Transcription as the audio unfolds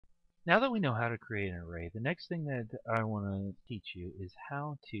Now that we know how to create an array, the next thing that I want to teach you is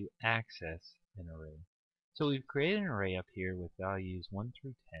how to access an array. So we've created an array up here with values 1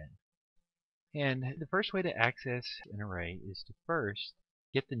 through 10. And the first way to access an array is to first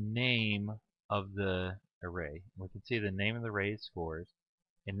get the name of the array. We can see the name of the array is scores.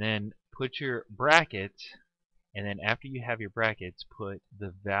 And then put your brackets, and then after you have your brackets, put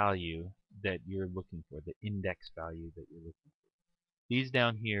the value that you're looking for, the index value that you're looking for. These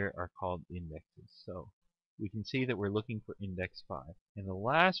down here are called indexes. So we can see that we're looking for index 5. And the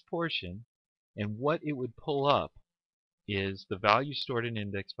last portion, and what it would pull up, is the value stored in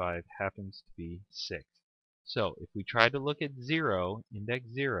index 5 happens to be 6. So if we tried to look at 0, index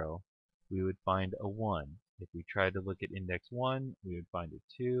 0, we would find a 1. If we tried to look at index 1, we would find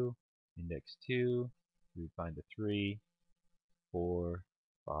a 2. Index 2, we would find a 3, 4,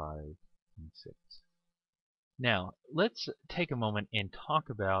 5, and 6. Now, let's take a moment and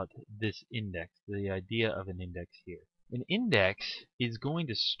talk about this index, the idea of an index here. An index is going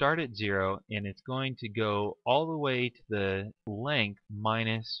to start at 0 and it's going to go all the way to the length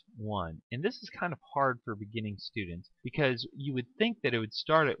minus 1. And this is kind of hard for beginning students because you would think that it would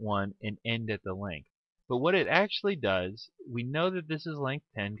start at 1 and end at the length. But what it actually does, we know that this is length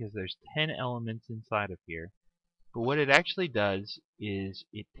 10 because there's 10 elements inside of here. But what it actually does is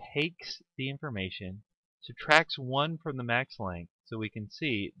it takes the information, subtracts 1 from the max length, so we can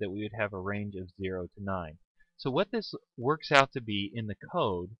see that we would have a range of 0 to 9. So what this works out to be in the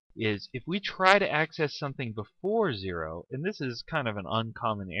code is if we try to access something before 0, and this is kind of an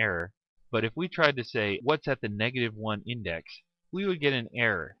uncommon error, but if we tried to say what's at the -1 index, we would get an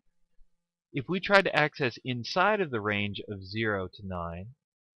error. If we tried to access inside of the range of 0 to 9,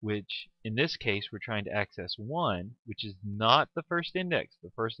 which in this case we're trying to access 1, which is not the first index. The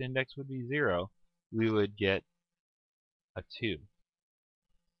first index would be 0. We would get a 2.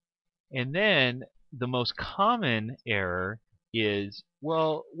 And then the most common error is,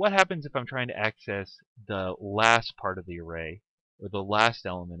 well, what happens if I'm trying to access the last part of the array, or the last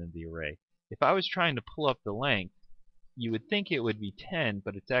element of the array? If I was trying to pull up the length, you would think it would be 10,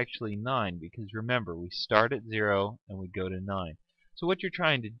 but it's actually 9, because remember, we start at 0 and we go to 9. So what you're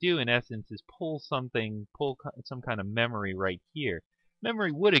trying to do in essence is pull some kind of memory right here.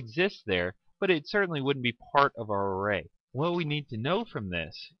 Memory would exist there, but it certainly wouldn't be part of our array. What we need to know from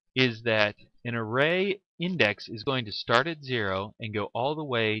this is that an array index is going to start at 0 and go all the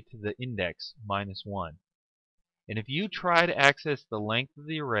way to the index minus 1. And if you try to access the length of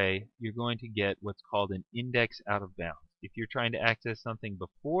the array, you're going to get what's called an index out of bounds. If you're trying to access something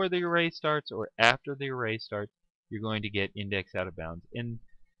before the array starts or after the array starts, you're going to get index out of bounds. In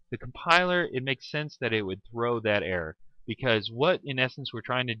the compiler, it makes sense that it would throw that error, because what in essence we're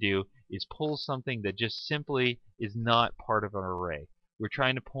trying to do is pull something that just simply is not part of our array. We're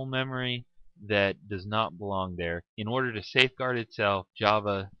trying to pull memory that does not belong there. In order to safeguard itself,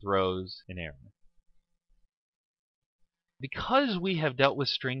 Java throws an error. Because we have dealt with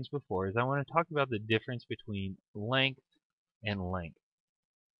strings before, I want to talk about the difference between length and length.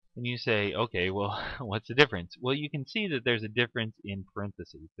 And you say, okay, well, what's the difference? Well, you can see that there's a difference in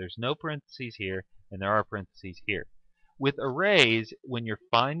parentheses. There's no parentheses here, and there are parentheses here. With arrays, when you're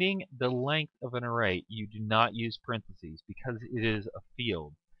finding the length of an array, you do not use parentheses because it is a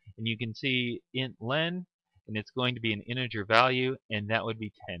field. And you can see int len, and it's going to be an integer value, and that would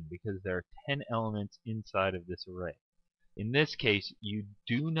be 10 because there are 10 elements inside of this array. In this case, you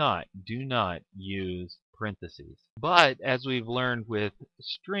do not use parentheses. But as we've learned with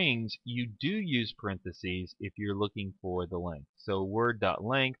strings, you do use parentheses if you're looking for the length. So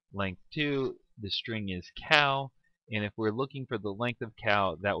word.length, length2, the string is cow, and if we're looking for the length of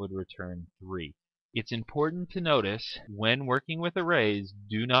cow, that would return 3. It's important to notice when working with arrays,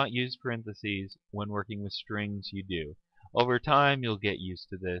 do not use parentheses. When working with strings, you do. Over time, you'll get used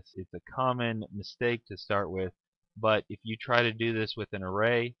to this. It's a common mistake to start with. But if you try to do this with an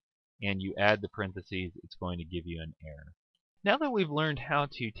array and you add the parentheses, it's going to give you an error. Now that we've learned how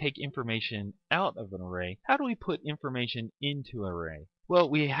to take information out of an array, how do we put information into an array? Well,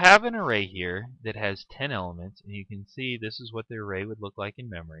 we have an array here that has 10 elements, and you can see this is what the array would look like in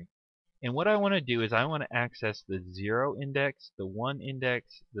memory. And what I want to do is I want to access the 0 index, the 1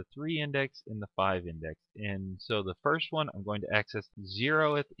 index, the 3 index, and the 5 index. And so the first one, I'm going to access the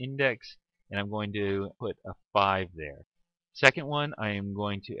 0th index, and I'm going to put a 5 there. Second one, I am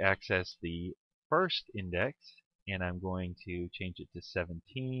going to access the first index, and I'm going to change it to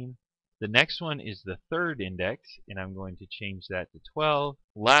 17. The next one is the third index, and I'm going to change that to 12.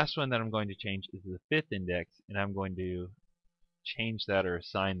 Last one that I'm going to change is the 5th index, and I'm going to change that or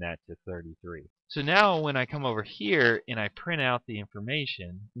assign that to 33. So now when I come over here and I print out the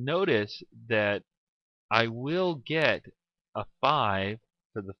information, notice that I will get a 5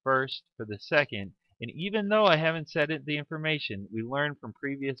 for the first, for the second, and even though I haven't set it the information, we learned from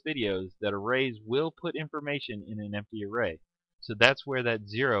previous videos that arrays will put information in an empty array. So that's where that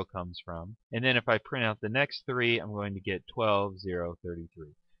 0 comes from. And then if I print out the next 3, I'm going to get 12, 0, 33.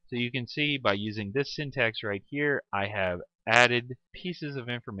 So you can see by using this syntax right here, I have added pieces of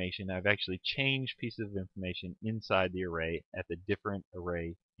information. I've actually changed pieces of information inside the array at the different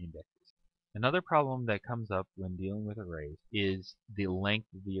array indexes. Another problem that comes up when dealing with arrays is the length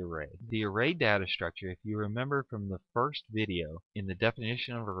of the array. The array data structure, if you remember from the first video, in the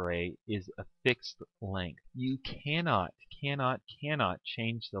definition of array is a fixed length. You cannot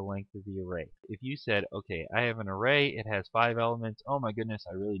change the length of the array. If you said, okay, I have an array, it has 5 elements, oh my goodness,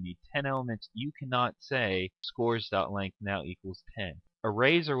 I really need 10 elements, you cannot say scores.length now equals 10.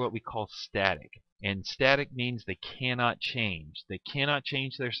 Arrays are what we call static. And static means they cannot change. They cannot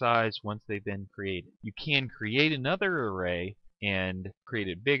change their size once they've been created. You can create another array and create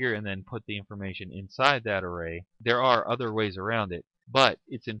it bigger and then put the information inside that array. There are other ways around it, but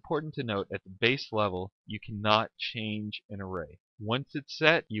it's important to note at the base level you cannot change an array. Once it's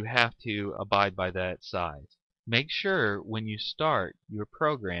set, you have to abide by that size. Make sure when you start your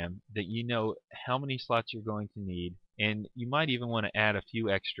program that you know how many slots you're going to need, and you might even want to add a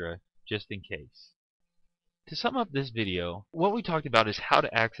few extra just in case. To sum up this video, what we talked about is how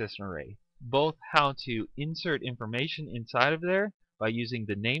to access an array, both how to insert information inside of there by using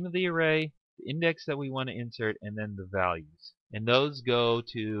the name of the array, the index that we want to insert, and then the values. And those go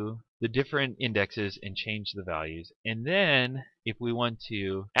to the different indexes and change the values. And then if we want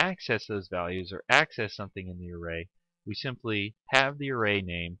to access those values or access something in the array, we simply have the array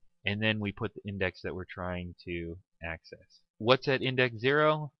name and then we put the index that we're trying to access. What's at index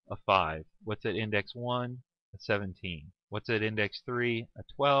 0? A 5. What's at index 1? A 17. What's at index 3? A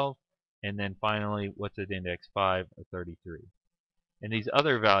 12. And then finally, what's at index 5? A 33. And these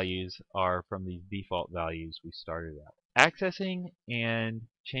other values are from these default values we started out. Accessing and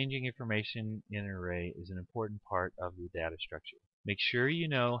changing information in an array is an important part of the data structure. Make sure you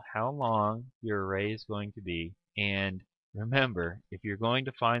know how long your array is going to be, and remember, if you're going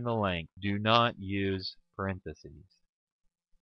to find the length, do not use parentheses.